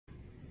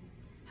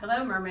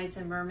Hello mermaids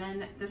and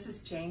mermen, this is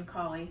Jane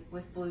Cawley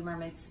with Blue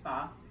Mermaid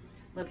Spa,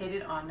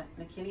 located on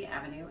McKinney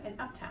Avenue in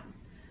Uptown.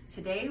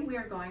 Today we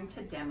are going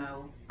to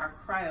demo our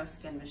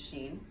Cryoskin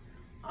machine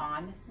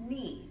on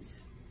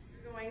knees.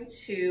 We're going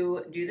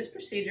to do this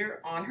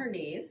procedure on her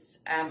knees.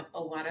 A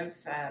lot of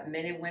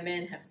men and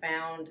women have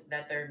found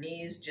that their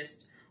knees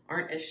just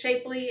aren't as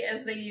shapely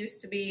as they used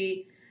to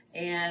be,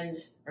 and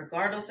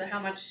regardless of how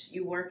much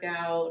you work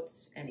out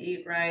and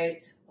eat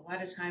right, a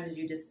lot of times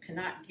you just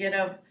cannot get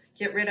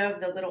rid of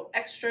the little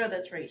extra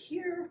that's right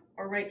here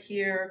or right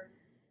here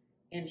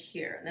and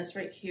here. And this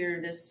right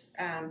here, this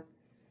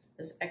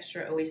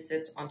extra always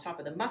sits on top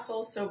of the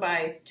muscle. So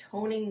by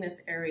toning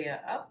this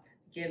area up,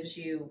 gives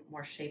you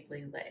more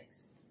shapely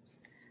legs.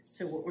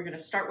 So what we're going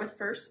to start with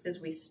first is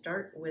we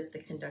start with the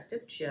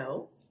conductive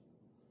gel.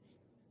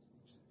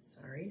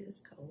 Sorry, it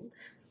is cold.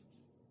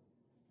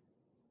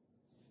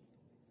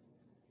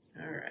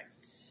 All right.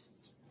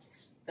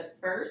 The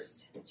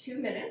first 2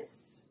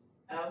 minutes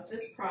of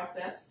this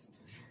process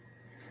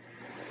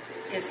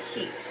is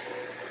heat.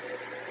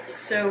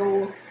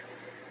 So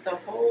the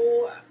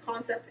whole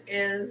concept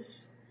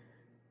is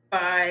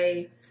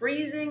by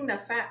freezing the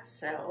fat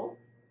cell,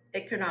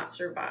 it cannot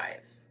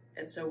survive,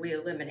 and so we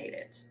eliminate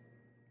it.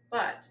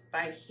 But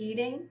by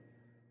heating,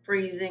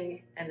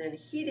 freezing, and then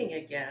heating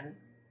again,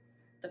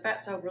 the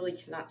fat cell really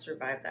cannot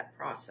survive that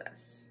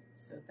process.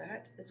 So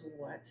that is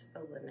what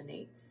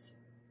eliminates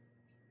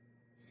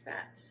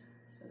fat.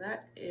 So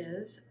that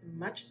is a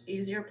much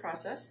easier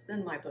process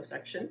than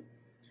liposuction.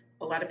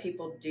 A lot of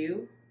people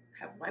do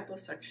have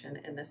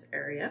liposuction in this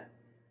area.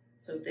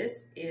 So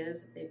this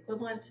is the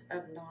equivalent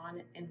of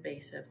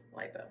non-invasive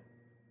lipo.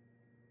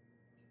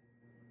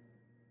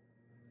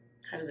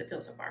 How does it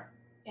feel so far?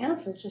 Yeah,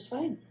 it feels just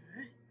fine. All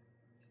right.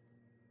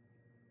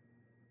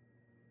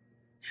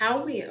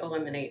 How we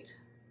eliminate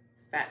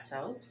fat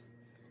cells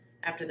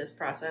after this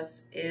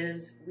process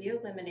is we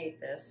eliminate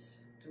this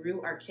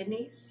through our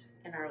kidneys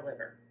and our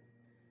liver.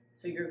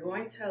 So you're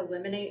going to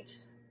eliminate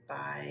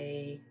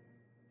by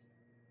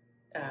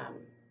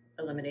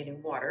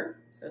eliminating water.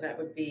 So that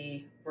would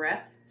be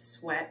breath,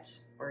 sweat,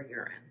 or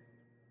urine.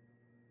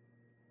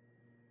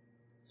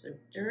 So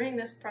during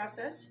this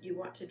process, you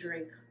want to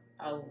drink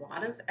a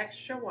lot of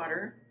extra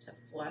water to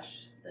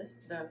flush the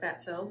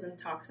fat cells and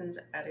toxins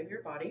out of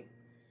your body.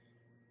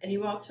 And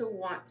you also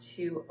want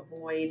to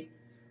avoid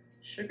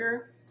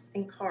sugar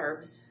and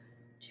carbs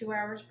 2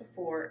 hours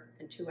before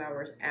and 2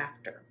 hours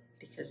after,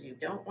 because you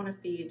don't want to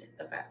feed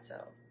the fat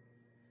cell.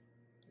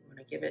 You want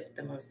to give it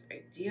the most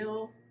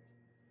ideal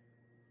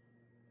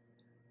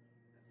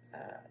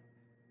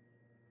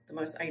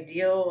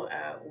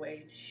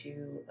way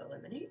to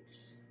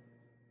eliminate.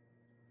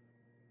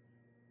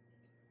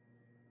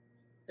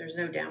 There's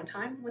no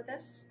downtime with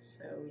this,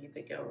 so you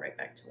could go right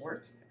back to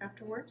work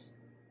afterwards.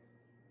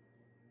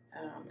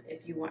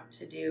 If you want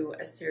to do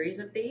a series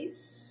of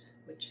these,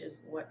 which is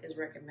what is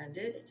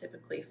recommended,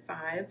 typically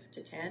 5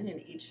 to 10 in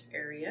each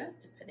area,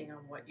 depending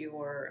on what you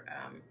would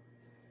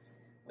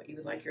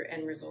like your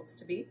end results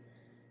to be.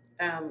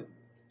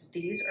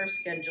 These are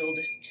scheduled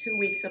 2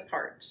 weeks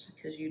apart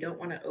because you don't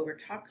want to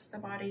overtox the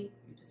body.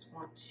 You just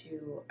want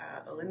to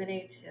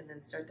eliminate and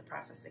then start the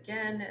process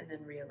again and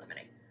then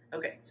re-eliminate.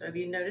 Okay, so have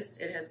you noticed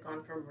it has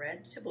gone from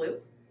red to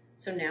blue?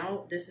 So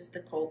now this is the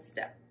cold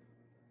step.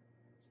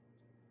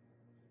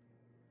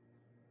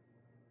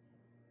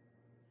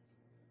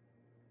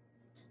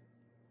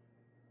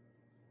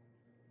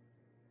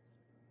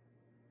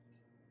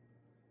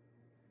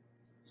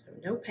 So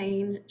no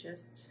pain,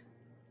 just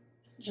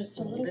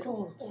a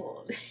little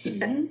cold.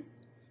 Yes. Mm-hmm.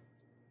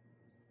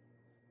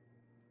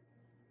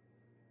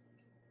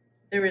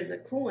 There is a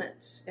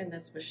coolant in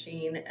this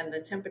machine and the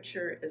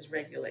temperature is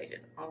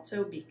regulated.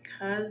 Also,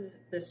 because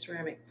the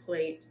ceramic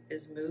plate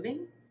is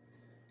moving,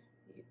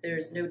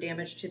 there's no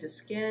damage to the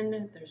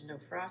skin, there's no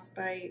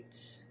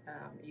frostbite.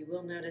 You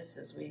will notice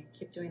as we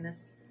keep doing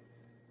this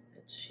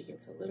that she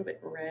gets a little bit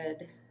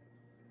red,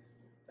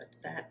 but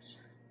that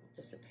will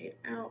dissipate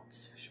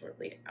out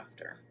shortly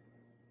after.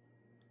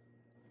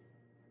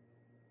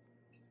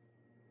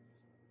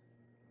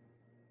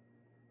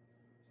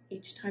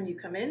 Each time you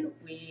come in,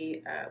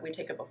 we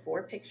take a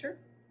before picture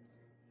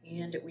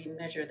and we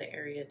measure the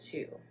area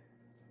too.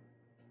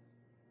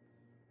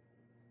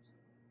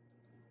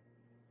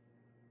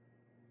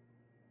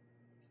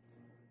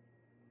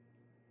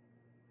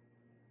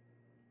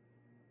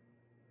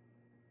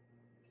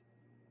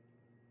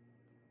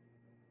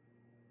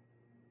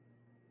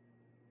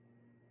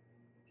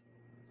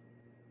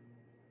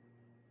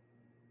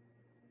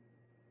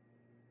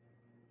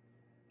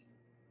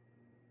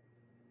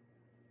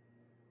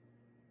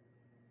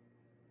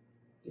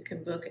 You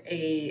can book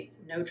a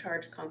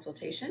no-charge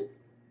consultation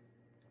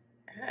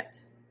at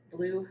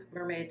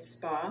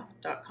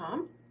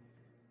bluemermaidspa.com,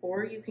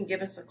 or you can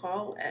give us a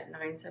call at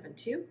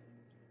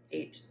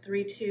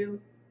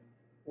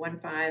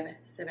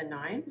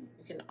 972-832-1579.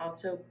 You can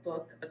also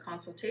book a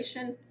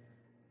consultation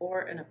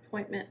or an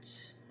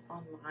appointment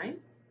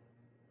online.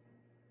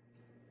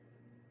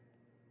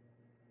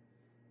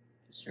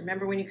 Just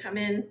remember when you come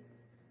in,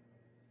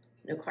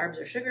 No carbs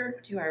or sugar,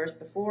 2 hours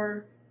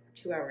before,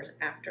 2 hours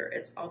after.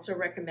 It's also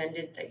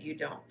recommended that you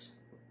don't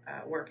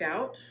work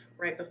out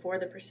right before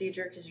the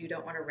procedure because you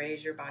don't want to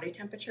raise your body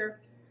temperature,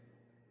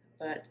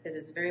 but it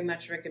is very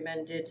much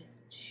recommended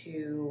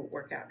to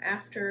work out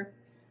after,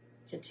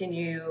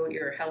 continue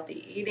your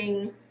healthy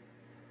eating,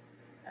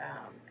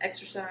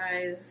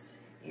 exercise,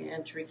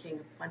 and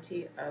drinking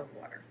plenty of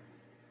water,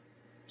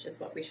 which is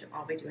what we should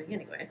all be doing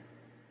anyway.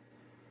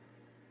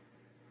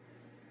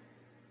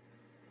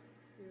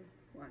 2,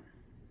 1.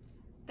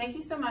 Thank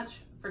you so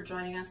much for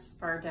joining us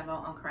for our demo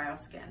on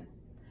Cryoskin.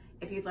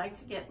 If you'd like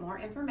to get more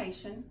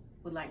information,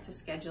 would like to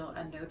schedule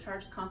a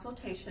no-charge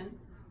consultation,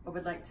 or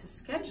would like to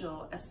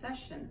schedule a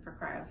session for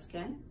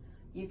Cryoskin,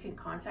 you can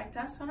contact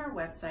us on our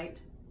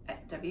website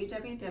at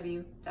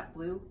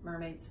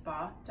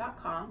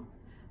www.bluemermaidspa.com.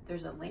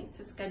 There's a link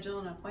to schedule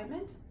an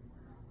appointment,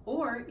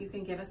 or you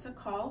can give us a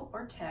call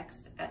or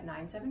text at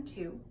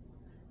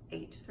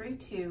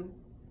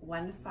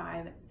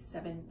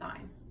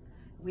 972-832-1579.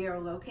 We are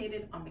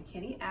located on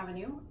McKinney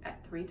Avenue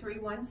at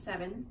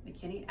 3317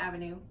 McKinney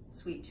Avenue,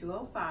 Suite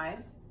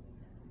 205,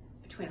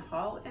 between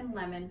Hall and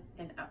Lemon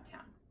in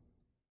Uptown.